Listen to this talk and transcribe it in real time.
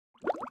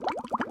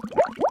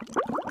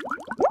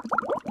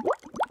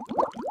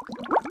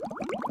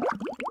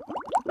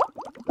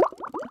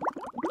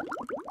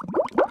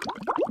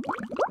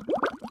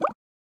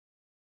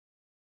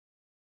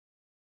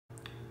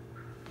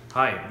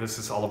Hi, this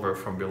is Oliver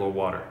from Below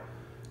Water.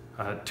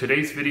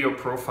 Today's video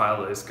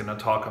profile is going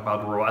to talk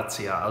about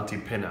RHOADSIA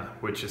altipinna,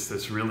 which is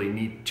this really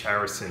neat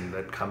characin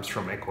that comes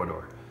from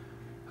Ecuador.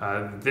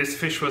 This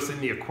fish was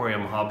in the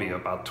aquarium hobby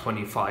about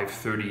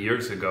 25-30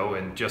 years ago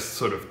and just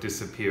sort of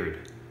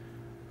disappeared.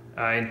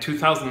 In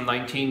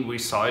 2019 we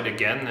saw it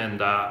again,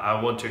 and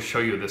I want to show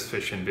you this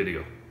fish in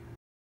video.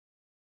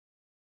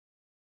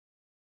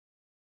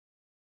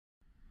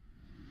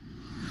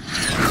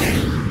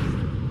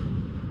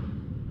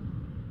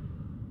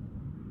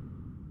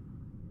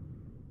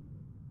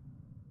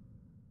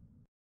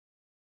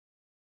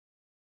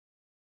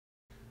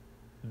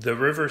 The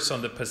rivers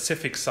on the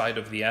Pacific side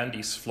of the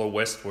Andes flow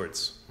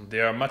westwards. They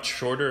are much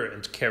shorter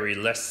and carry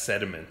less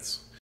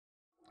sediments.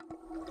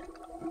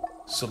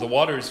 So the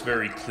water is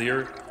very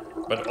clear,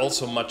 but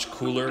also much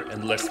cooler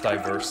and less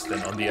diverse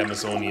than on the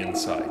Amazonian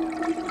side.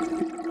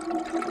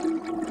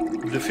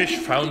 The fish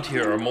found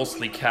here are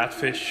mostly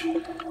catfish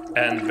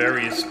and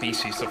various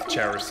species of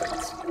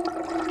characins.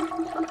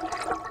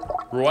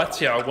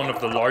 Rhoadsia are one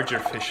of the larger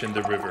fish in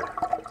the river.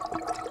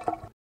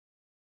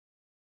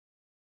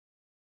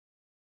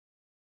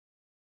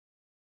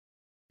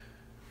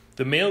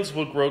 The males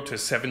will grow to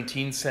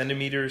 17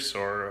 centimeters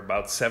or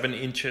about 7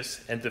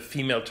 inches, and the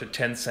female to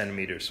 10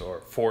 centimeters or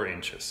 4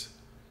 inches.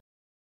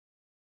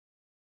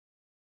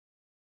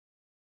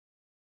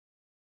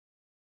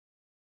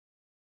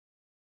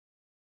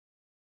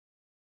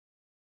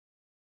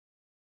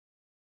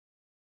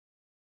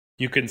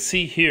 You can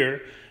see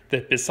here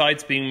that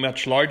besides being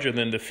much larger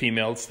than the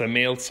females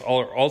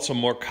are also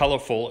more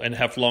colorful and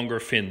have longer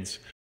fins,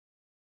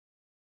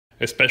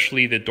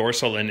 especially the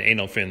dorsal and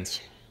anal fins.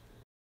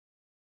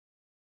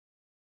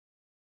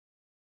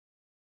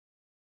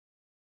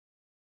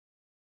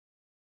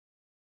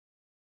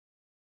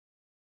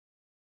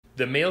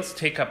 The males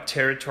take up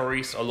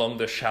territories along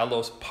the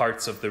shallow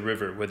parts of the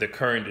river where the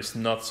current is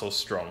not so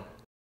strong.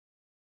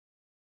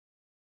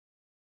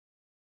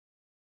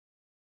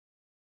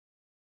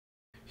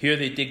 Here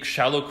they dig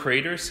shallow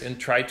craters and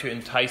try to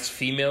entice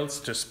females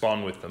to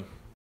spawn with them.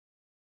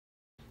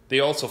 They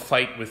also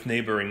fight with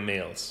neighboring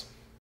males.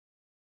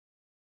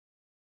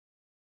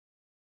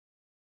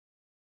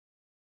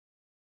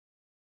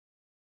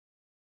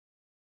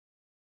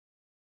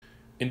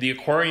 In the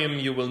aquarium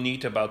you will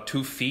need about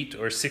 2 feet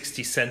or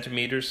 60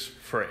 centimeters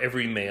for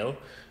every male,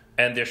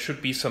 and there should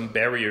be some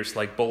barriers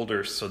like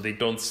boulders so they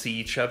don't see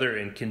each other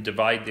and can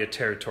divide their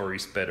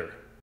territories better.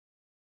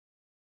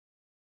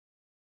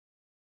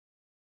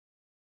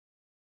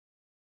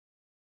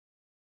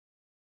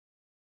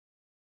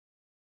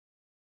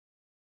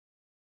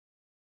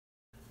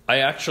 I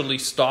actually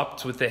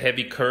stopped with the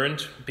heavy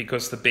current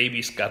because the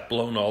babies got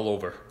blown all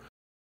over.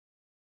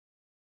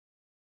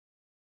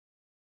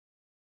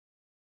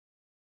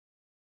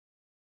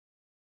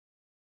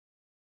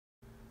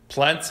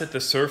 Plants at the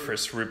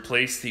surface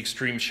replace the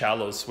extreme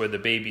shallows where the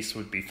babies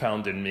would be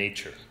found in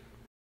nature.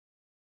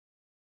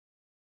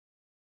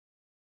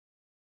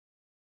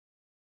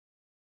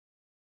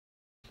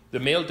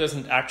 The male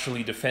doesn't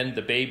actually defend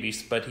the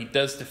babies, but he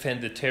does defend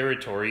the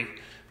territory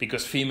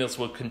because females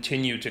will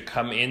continue to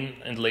come in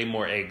and lay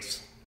more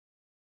eggs.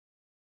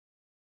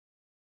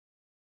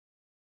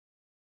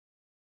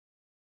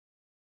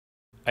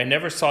 I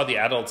never saw the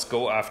adults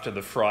go after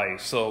the fry,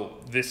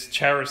 so this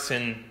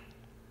characin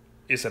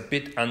is a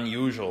bit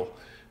unusual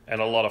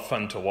and a lot of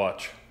fun to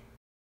watch.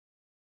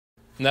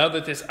 Now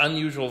that this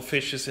unusual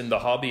fish is in the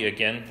hobby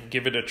again,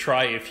 give it a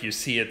try if you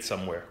see it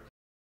somewhere.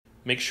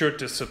 Make sure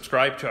to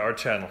subscribe to our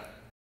channel.